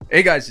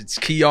Hey guys, it's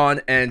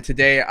Keon, and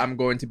today I'm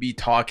going to be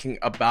talking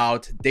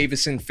about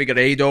Deiveson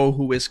Figueiredo,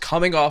 who is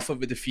coming off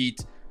of a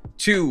defeat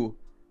to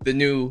the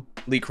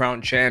newly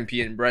crowned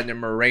champion, Brandon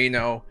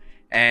Moreno.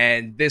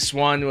 And this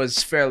one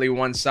was fairly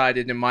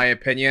one-sided in my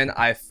opinion.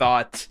 I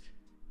thought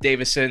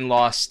Deiveson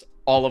lost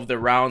all of the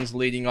rounds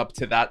leading up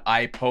to that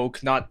eye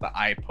poke. Not the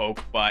eye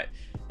poke, but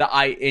the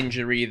eye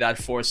injury that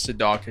forced the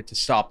doctor to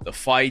stop the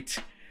fight.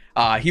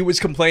 He was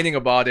complaining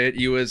about it.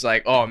 He was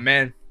like, oh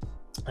man,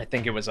 I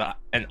think it was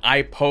an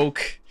eye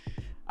poke.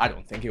 I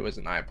don't think it was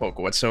an eye poke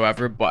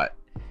whatsoever, but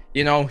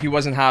he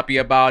wasn't happy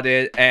about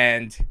it.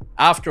 And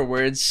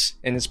afterwards,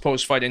 in his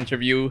post-fight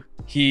interview,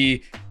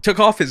 he took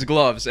off his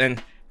gloves.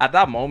 And at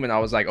that moment, I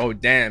was like, oh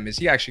damn, is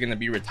he actually going to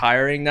be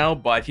retiring now?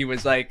 But he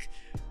was like,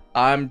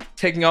 I'm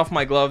taking off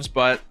my gloves,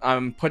 but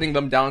I'm putting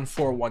them down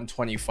for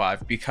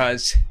 125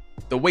 because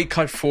the weight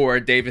cut for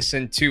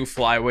Deiveson to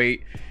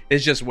flyweight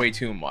is just way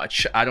too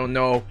much. I don't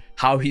know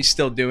how he's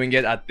still doing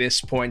it at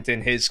this point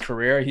in his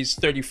career. He's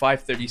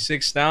 35,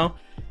 36 now.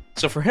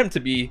 So for him to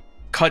be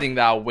cutting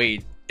that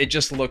weight, it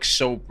just looks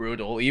so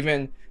brutal.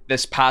 Even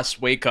this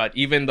past weight cut,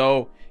 even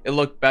though it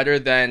looked better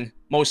than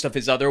most of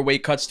his other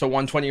weight cuts to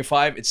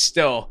 125, it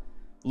still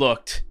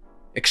looked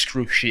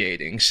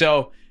excruciating.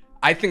 So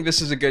I think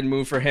this is a good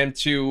move for him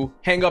to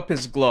hang up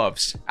his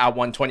gloves at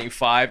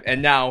 125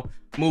 and now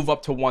move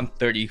up to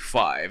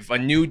 135. A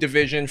new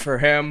division for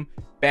him,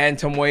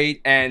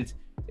 bantamweight, and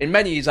in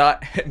many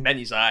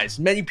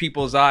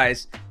people's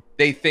eyes,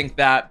 they think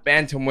that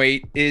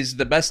bantamweight is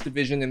the best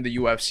division in the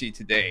UFC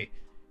today.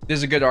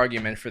 There's a good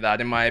argument for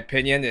that in my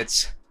opinion.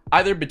 It's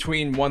either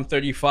between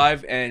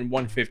 135 and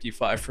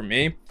 155 for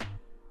me.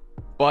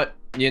 But,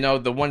 the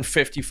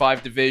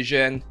 155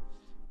 division,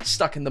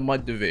 stuck in the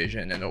mud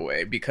division in a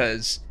way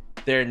because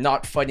they're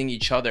not fighting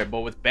each other. But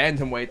with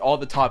bantamweight, all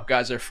the top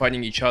guys are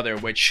fighting each other,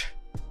 which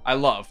I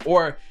love.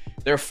 Or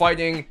they're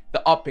fighting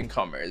the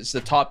up-and-comers.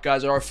 The top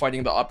guys are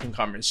fighting the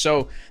up-and-comers.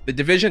 So the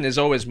division is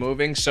always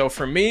moving. So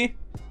for me,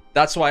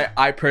 that's why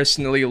I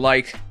personally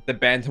like the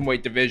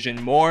bantamweight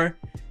division more.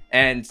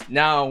 And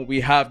now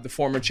we have the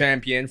former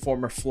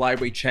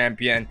flyweight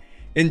champion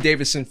in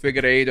Deiveson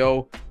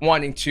Figueiredo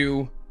wanting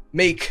to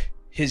make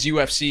his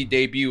UFC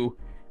debut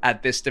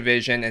at this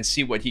division and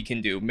see what he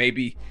can do.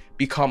 Maybe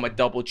become a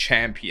double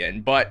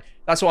champion. But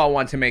that's why I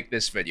want to make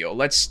this video.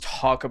 Let's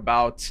talk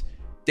about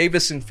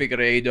Deiveson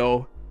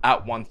Figueiredo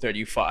at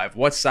 135.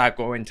 What's that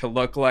going to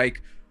look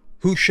like?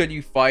 Who should he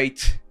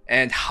fight?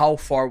 And how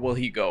far will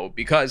he go?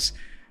 Because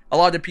a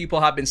lot of people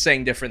have been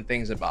saying different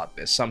things about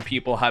this. Some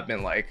people have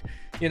been like,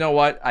 you know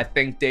what? I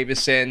think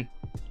Deiveson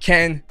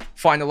can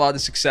find a lot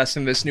of success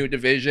in this new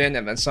division.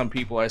 And then some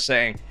people are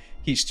saying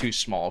he's too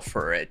small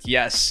for it.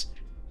 Yes,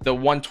 the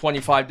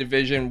 125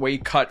 division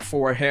weight cut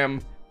for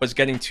him was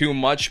getting too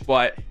much,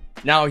 but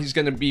now he's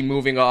going to be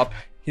moving up.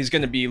 He's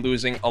going to be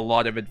losing a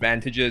lot of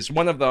advantages.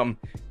 One of them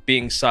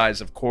being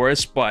size, of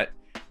course, but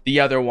the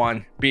other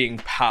one being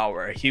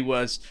power. He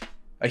was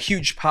a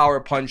huge power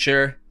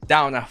puncher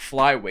down at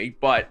flyweight,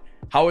 but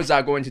how is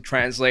that going to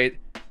translate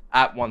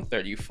at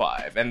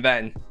 135? And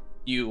then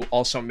you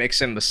also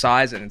mix in the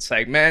size, and it's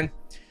like, man,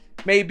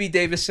 maybe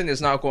Deiveson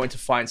is not going to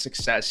find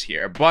success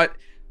here. But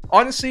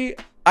honestly,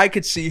 I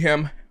could see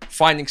him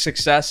finding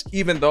success,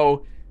 even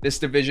though this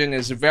division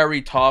is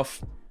very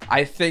tough.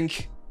 I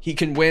think he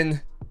can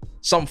win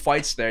some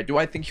fights there. Do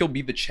I think he'll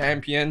be the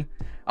champion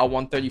at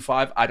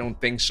 135? I don't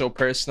think so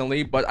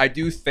personally, but I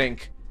do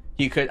think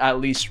he could at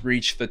least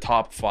reach the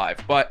top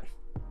 5. But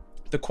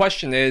the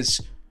question is,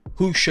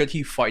 who should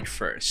he fight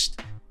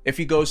first? If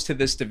he goes to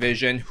this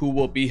division, who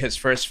will be his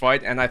first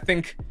fight? And I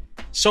think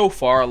so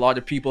far a lot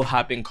of people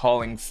have been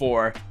calling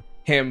for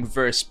him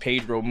versus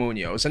Pedro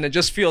Munhoz, and it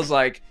just feels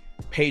like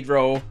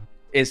Pedro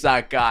is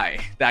that guy,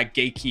 that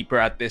gatekeeper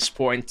at this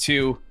point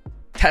to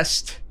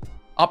test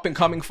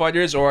up-and-coming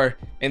fighters, or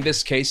in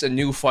this case, a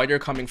new fighter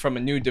coming from a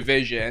new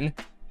division,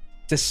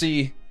 to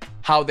see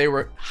how they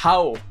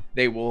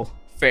will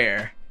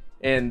fare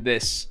in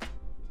this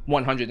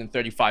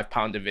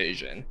 135-pound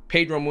division.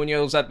 Pedro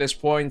Munhoz at this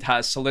point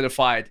has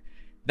solidified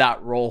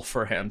that role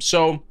for him.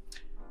 So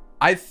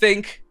I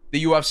think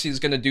the UFC is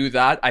going to do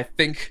that. I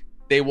think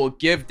they will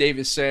give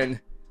Deiveson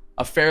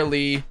a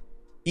fairly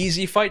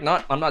easy fight.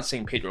 I'm not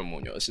saying Pedro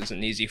Munhoz is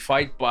an easy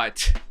fight,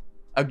 but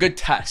a good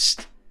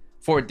test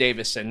for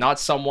Deiveson. Not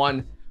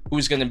someone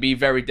who's going to be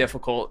very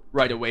difficult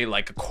right away,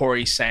 like a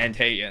Corey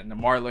Sandhagen, a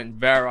Marlon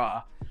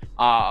Vera,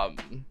 a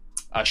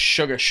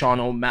Sugar Sean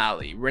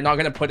O'Malley. We're not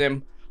going to put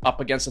him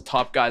up against the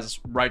top guys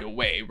right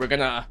away. We're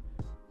going to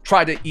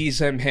try to ease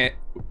him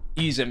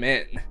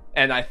in.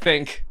 And I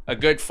think a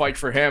good fight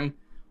for him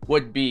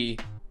would be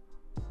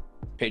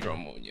Pedro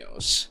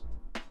Munhoz.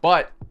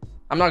 But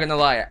I'm not going to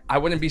lie, I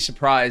wouldn't be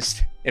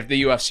surprised if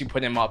the UFC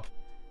put him up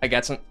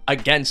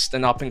against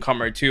an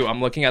up-and-comer too.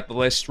 I'm looking at the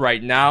list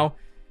right now,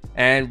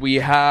 and we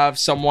have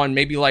someone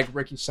maybe like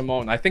Ricky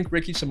Simon. I think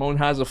Ricky Simon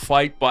has a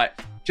fight,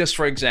 but just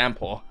for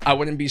example, I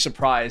wouldn't be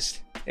surprised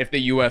if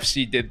the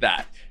UFC did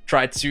that.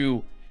 Try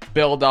to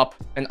build up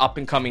an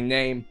up-and-coming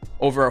name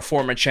over a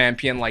former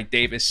champion like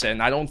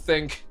Deiveson. I don't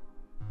think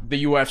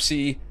the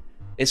UFC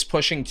is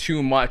pushing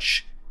too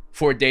much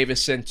for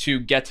Deiveson to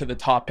get to the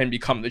top and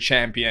become the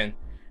champion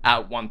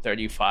at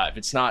 135.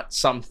 It's not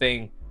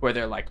something where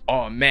they're like,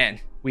 oh man,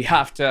 we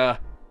have to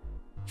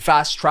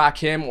fast track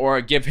him or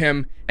give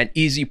him an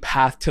easy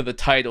path to the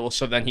title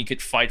so then he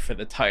could fight for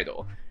the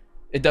title.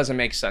 It doesn't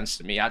make sense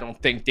to me. I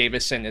don't think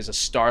Deiveson is a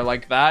star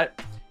like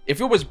that. If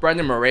it was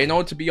Brandon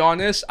Moreno, to be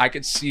honest, I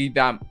could see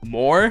that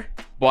more.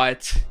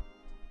 But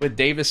with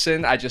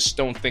Deiveson, I just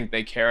don't think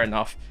they care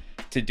enough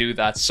to do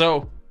that.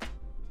 So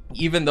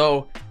even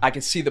though I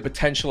could see the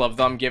potential of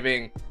them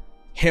giving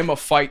him a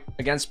fight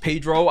against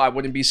Pedro, I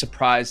wouldn't be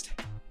surprised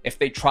if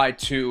they tried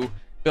to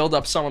build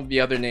up some of the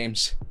other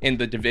names in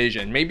the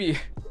division. Maybe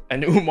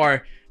an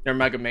Umar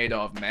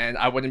Nurmagomedov, man.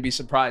 I wouldn't be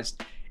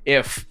surprised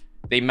if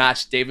they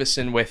matched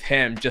Deiveson with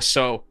him just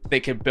so they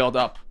could build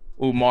up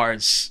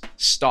Umar's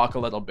stock a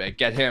little bit,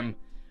 get him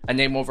a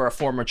name over a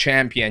former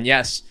champion.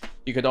 Yes,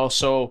 you could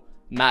also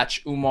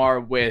match Umar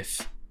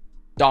with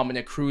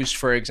Dominic Cruz,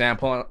 for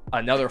example,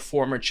 another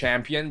former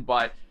champion,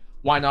 but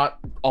why not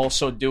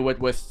also do it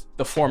with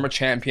the former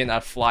champion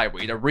at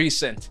flyweight, a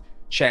recent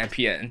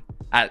champion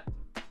at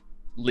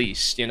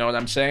least, you know what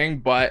I'm saying?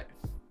 But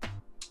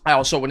I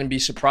also wouldn't be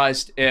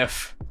surprised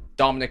if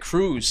Dominic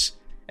Cruz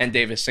and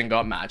Deiveson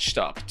got matched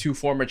up. Two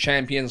former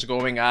champions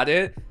going at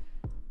it.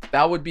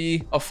 That would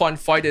be a fun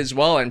fight as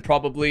well, and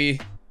probably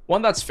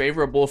one that's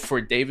favorable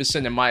for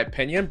Deiveson in my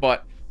opinion,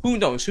 but who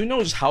knows? Who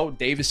knows how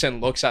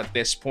Deiveson looks at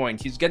this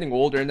point? He's getting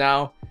older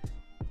now.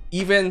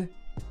 Even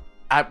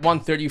at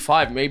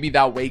 135, maybe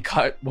that weight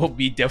cut will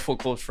be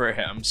difficult for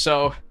him.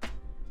 So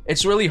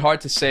it's really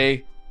hard to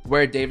say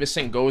where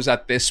Deiveson goes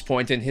at this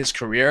point in his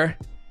career.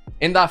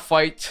 In that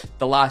fight,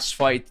 the last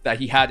fight that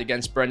he had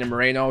against Brandon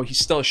Moreno, he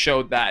still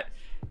showed that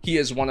he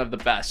is one of the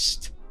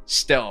best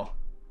still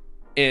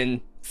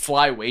in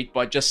flyweight,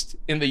 but just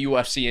in the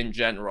UFC in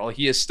general.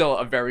 He is still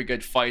a very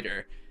good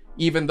fighter.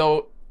 Even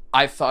though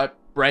I thought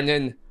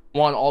Brendan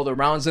won all the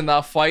rounds in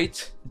that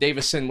fight,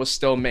 Deiveson was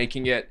still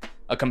making it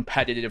a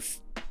competitive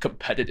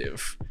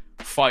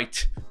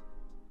fight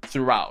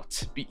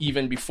throughout,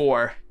 even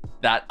before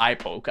that eye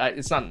poke.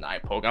 It's not an eye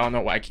poke. I don't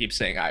know why I keep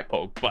saying eye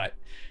poke, but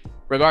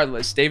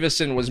regardless,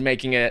 Deiveson was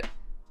making it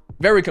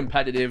very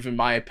competitive in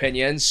my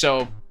opinion.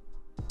 So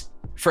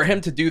for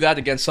him to do that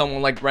against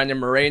someone like Brandon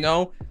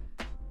Moreno,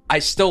 I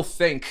still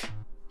think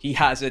he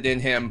has it in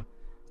him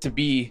to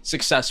be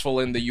successful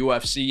in the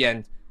UFC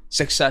and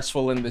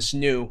successful in this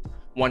new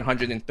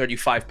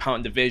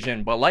 135-pound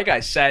division. But like I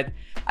said,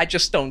 I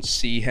just don't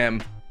see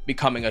him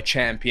becoming a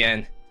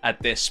champion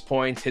at this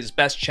point. His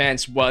best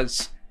chance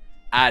was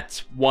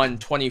at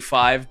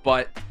 125,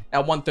 but at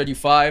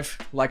 135,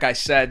 like I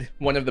said,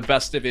 one of the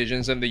best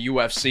divisions in the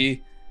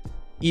UFC.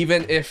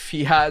 Even if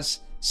he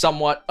has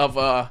somewhat of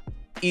a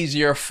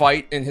easier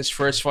fight in his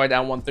first fight at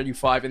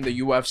 135 in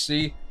the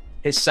UFC,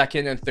 his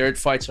second and third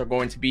fights are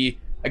going to be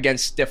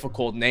against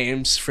difficult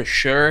names for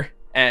sure.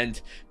 And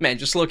man,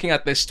 just looking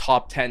at this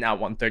top 10 at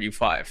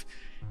 135,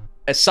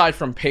 aside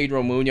from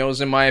Pedro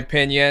Munoz in my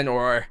opinion,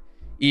 or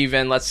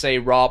even let's say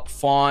Rob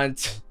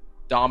Font,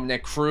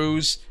 Dominic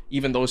Cruz,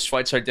 even those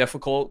fights are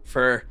difficult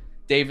for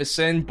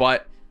Deiveson,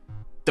 but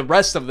the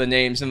rest of the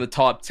names in the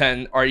top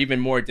 10 are even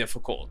more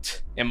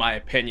difficult in my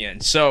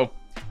opinion. So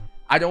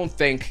I don't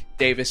think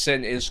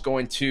Deiveson is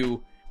going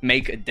to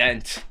make a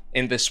dent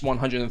in this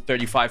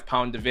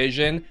 135-pound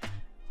division.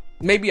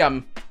 Maybe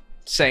I'm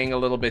saying a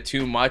little bit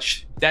too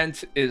much.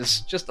 Dent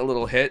is just a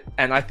little hit,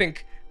 and I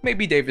think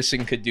maybe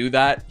Deiveson could do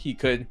that. He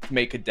could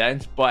make a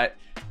dent, but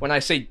when I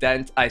say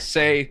dent, I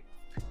say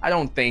I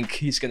don't think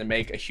he's going to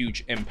make a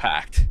huge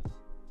impact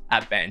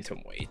at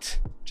bantamweight.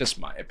 Just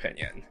my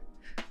opinion.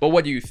 But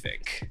what do you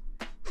think?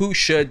 Who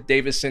should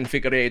Deiveson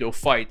Figueiredo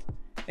fight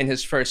in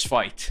his first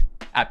fight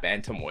at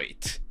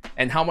bantamweight?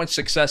 And how much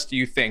success do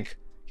you think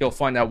he'll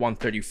find at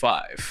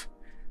 135?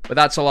 But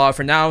that's a lot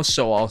for now,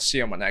 so I'll see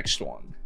you on my next one.